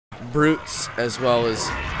brutes as well as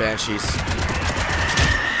banshees.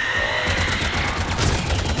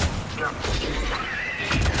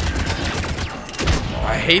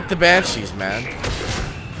 I hate the banshees, man.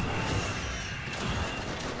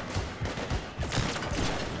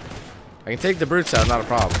 I can take the brutes out, not a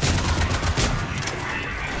problem.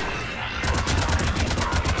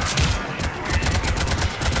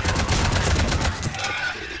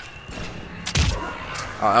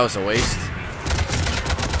 Oh, that was a waste.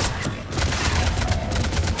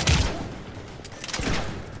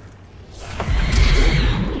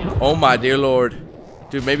 Oh my dear lord.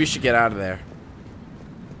 Dude, maybe you should get out of there.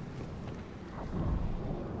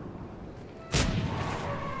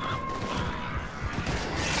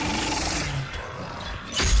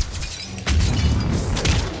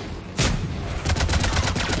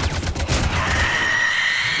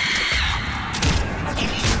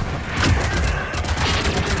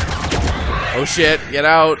 Oh shit, get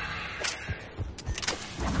out.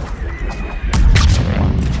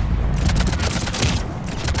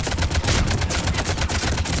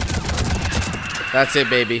 That's it,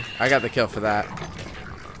 baby. I got the kill for that.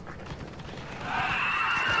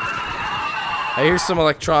 I hear some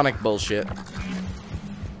electronic bullshit.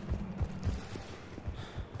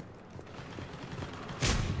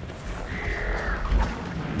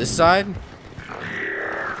 This side?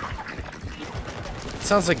 It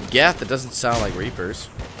sounds like Geth. It doesn't sound like Reapers.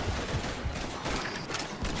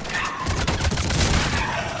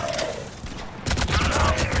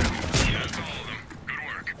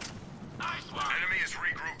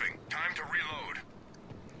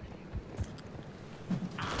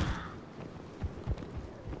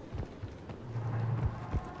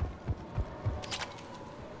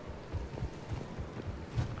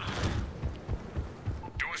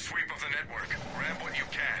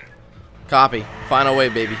 Copy. Final way,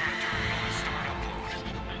 baby.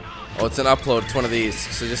 Oh, it's an upload. It's one of these.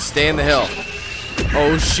 So just stay in the hill.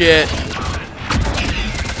 Oh, shit.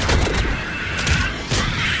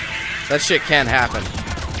 That shit can't happen.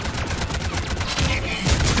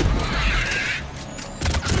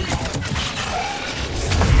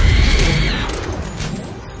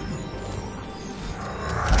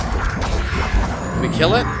 Can we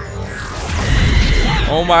kill it?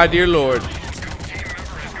 Oh, my dear lord.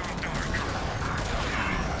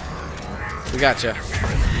 We gotcha.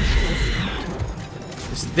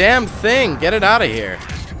 This damn thing, get it out of here.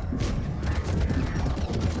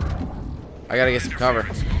 I gotta get some cover.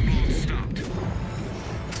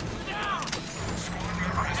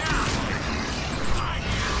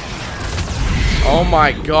 Oh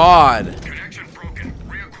my god. Connection broken.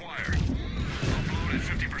 Reacquired. Upload at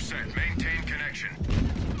 50%. Maintain connection.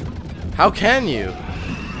 How can you?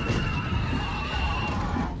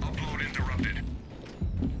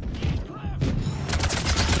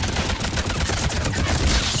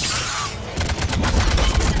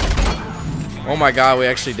 Oh my god, we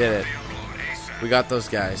actually did it. We got those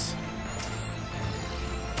guys.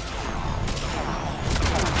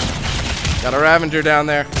 Got a Ravager down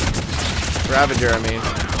there. Ravager, I mean.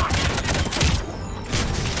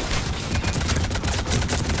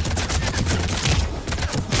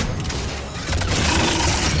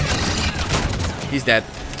 He's dead.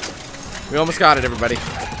 We almost got it, everybody.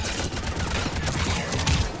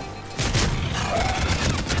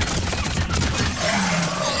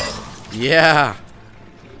 Yeah.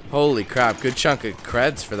 Holy crap. Good chunk of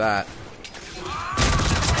creds for that.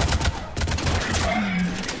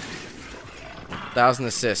 $1,000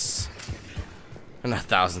 assists. Not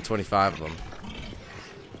 1,025 of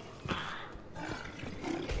them.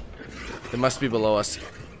 They must be below us.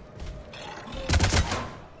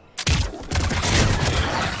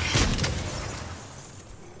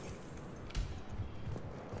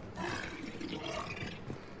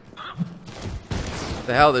 What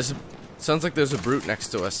the hell? There's a... Sounds like there's a brute next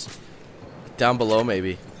to us. Down below,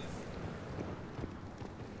 maybe.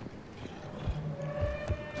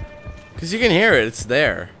 Because you can hear it. It's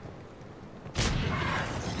there.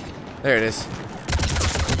 There it is. That's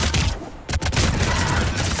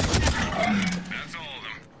all of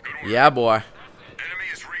them. Good work. Yeah, boy. Enemy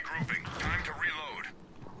is regrouping. Time to reload.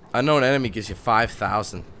 Unknown enemy gives you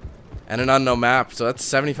 5,000. And an unknown map. So that's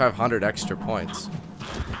 7,500 extra points.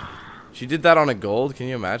 She did that on a gold. Can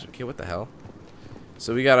you imagine? Okay, what the hell?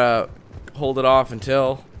 So we gotta hold it off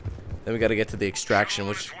until then we gotta get to the extraction,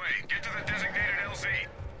 which Get to the designated LZ.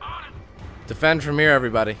 defend from here,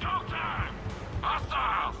 everybody.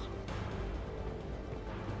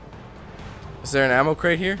 Is there an ammo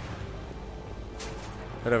crate here?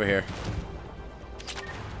 Right over here.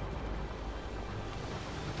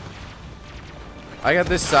 I got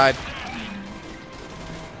this side.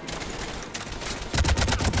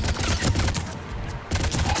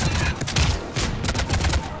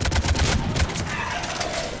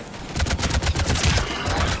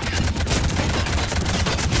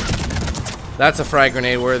 That's a frag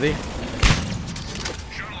grenade worthy.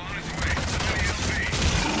 Shuttle on its way.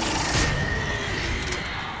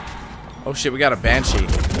 Oh shit, we got a Banshee.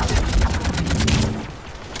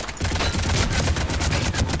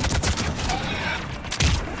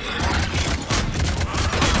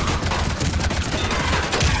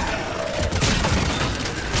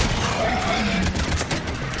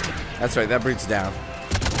 That's right, that breed's down.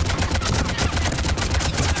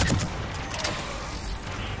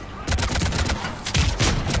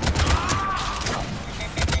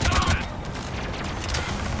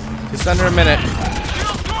 Just under a minute.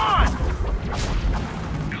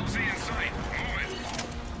 LZ in sight. Move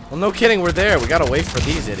it. Well, no kidding, we're there. We gotta wait for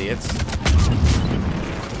these idiots.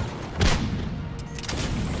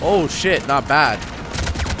 Oh shit, not bad.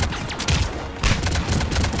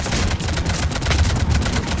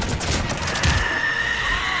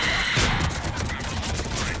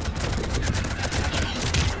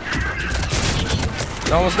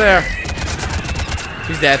 Almost there.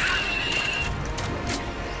 He's dead.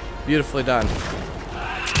 Beautifully done.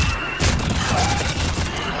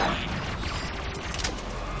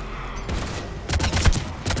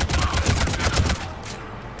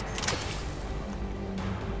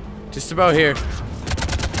 Just about here.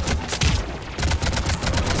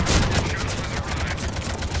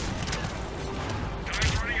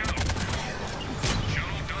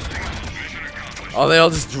 Oh, they all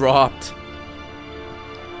just dropped.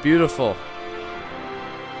 Beautiful.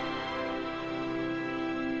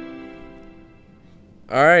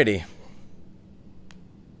 Alrighty.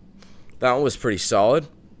 That one was pretty solid.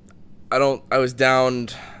 I was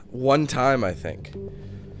downed one time, I think.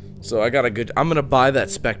 So I got a good, I'm gonna buy that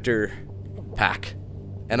Spectre pack.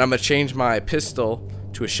 And I'm gonna change my pistol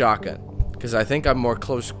to a shotgun. Because I think I'm more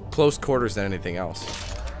close quarters than anything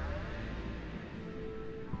else.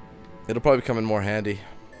 It'll probably come in more handy.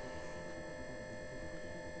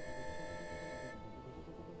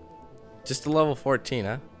 Just a level 14,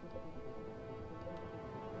 huh?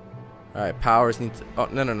 Alright, powers need to... Oh,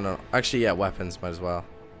 no. Actually, yeah, weapons might as well.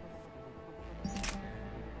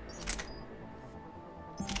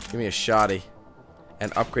 Give me a shoddy.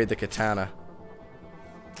 And upgrade the katana.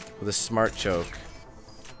 With a smart choke.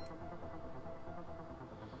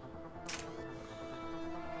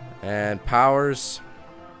 And powers...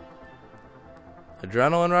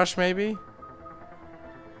 Adrenaline rush, maybe?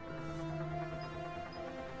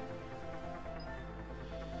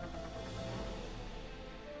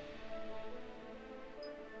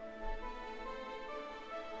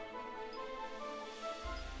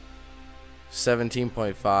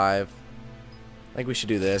 $17.5. I think we should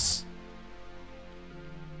do this.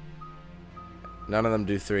 None of them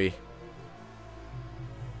do 3.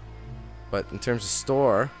 But in terms of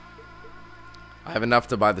store, I have enough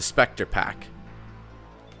to buy the Spectre pack.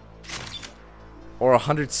 Or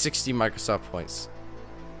 160 Microsoft points.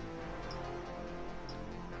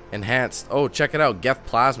 Enhanced. Oh, check it out. Geth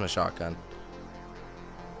plasma shotgun.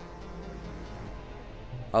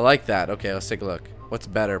 I like that. Okay, let's take a look. What's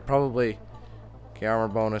better? Probably... Okay,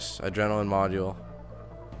 armor bonus, adrenaline module,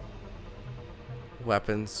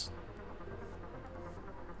 weapons.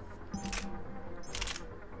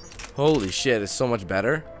 Holy shit, it's so much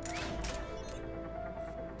better.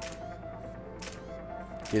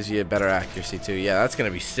 Gives you a better accuracy too. Yeah, that's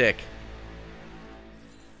gonna be sick.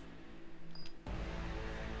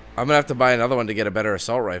 I'm gonna have to buy another one to get a better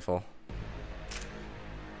assault rifle.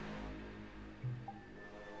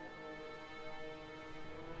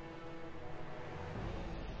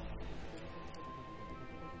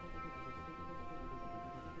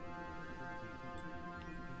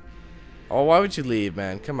 Oh, why would you leave,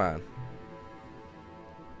 man? Come on.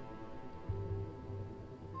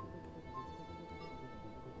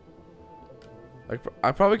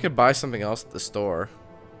 I probably could buy something else at the store.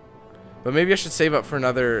 But maybe I should save up for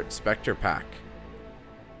another Spectre pack.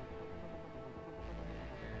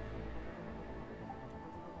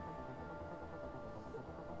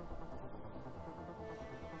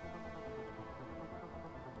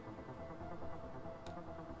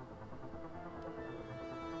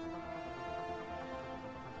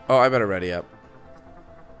 Oh, I better ready up.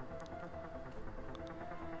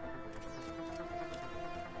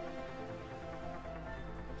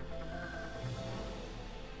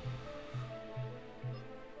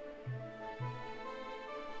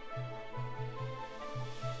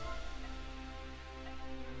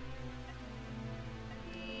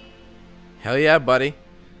 Hell yeah, buddy.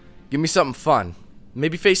 Give me something fun.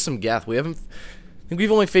 Maybe face some Geth. I think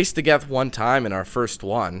we've only faced the Geth one time in our first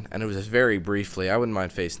one, and it was very briefly. I wouldn't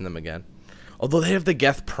mind facing them again. Although they have the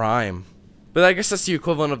Geth Prime. But I guess that's the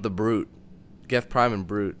equivalent of the Brute. Geth Prime and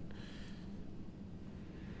Brute.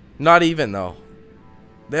 Not even, though.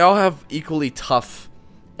 They all have equally tough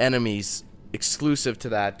enemies exclusive to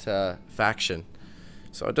that faction.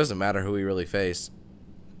 So it doesn't matter who we really face.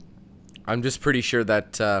 I'm just pretty sure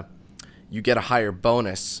that you get a higher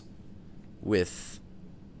bonus with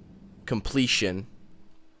completion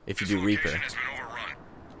if you do Reaper. Has been overrun.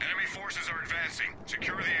 Enemy forces are advancing.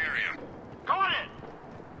 Secure the area. Got it!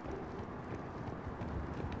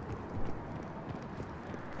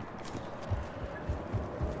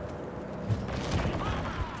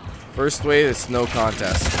 First wave, it's no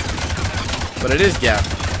contest. But it is gap.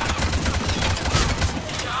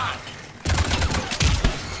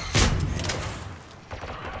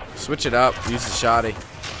 Switch it up. Use the shoddy.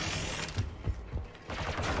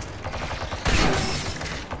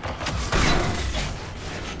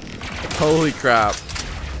 Holy crap.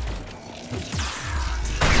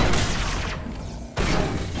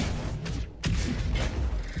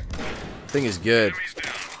 Thing is good. Enemy's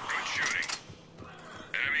down. Good shooting.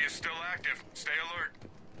 Enemy is still active. Stay alert.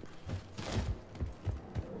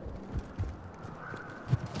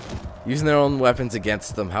 Using their own weapons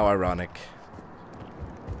against them. How ironic.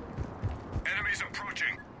 Enemies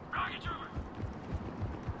approaching.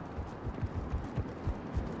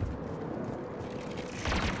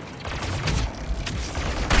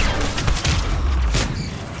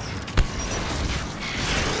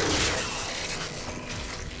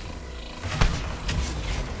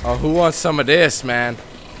 Oh, who wants some of this, man?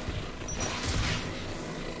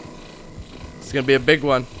 It's gonna be a big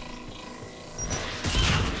one.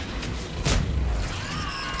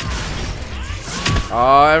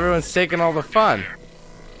 Oh, everyone's taking all the fun.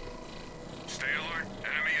 Stay alert.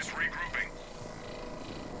 Enemy is regrouping.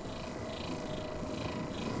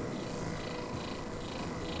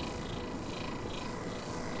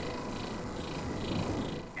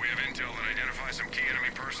 We have intel that identifies some key enemy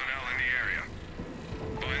personnel in the area.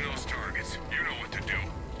 Find those targets. You know what to do.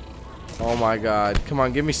 Oh my god. Come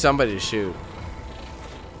on, give me somebody to shoot.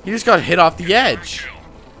 He just got hit off the edge. Kill.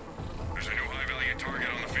 There's a new high-value target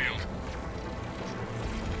on the field.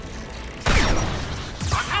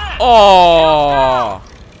 Oh!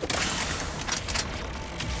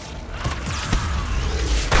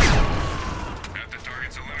 Have the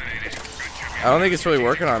targets eliminated. Good job. I don't think it's really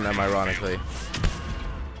working on them, ironically.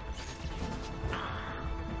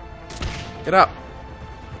 Get up.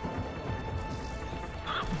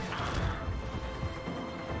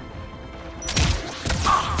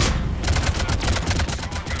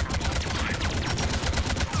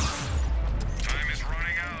 Time is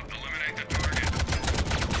running out. Eliminate the target.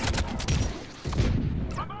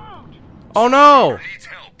 Oh no! Needs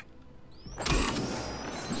help.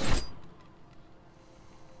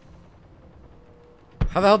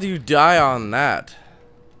 How the hell do you die on that?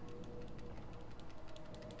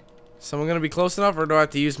 Someone gonna be close enough, or do I have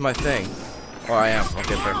to use my thing? Oh, I am.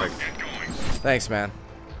 Okay, perfect. Get going. Thanks, man.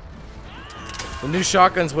 The new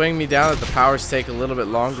shotgun's weighing me down that the powers take a little bit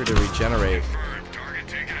longer to regenerate. Confirmed. Target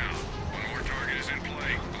taken out. One more target is in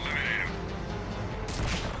play. Eliminate him.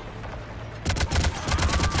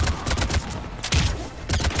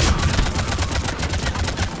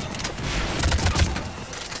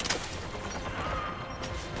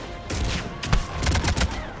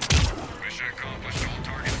 Mission accomplished. All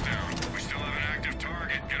targets down. We still have an active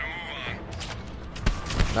target. Get a move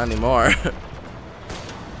on. Not anymore.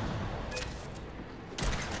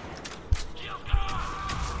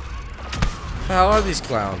 What the hell are these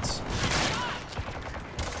clowns?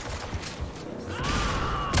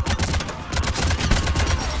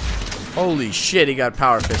 Holy shit, he got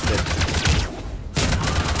power fisted.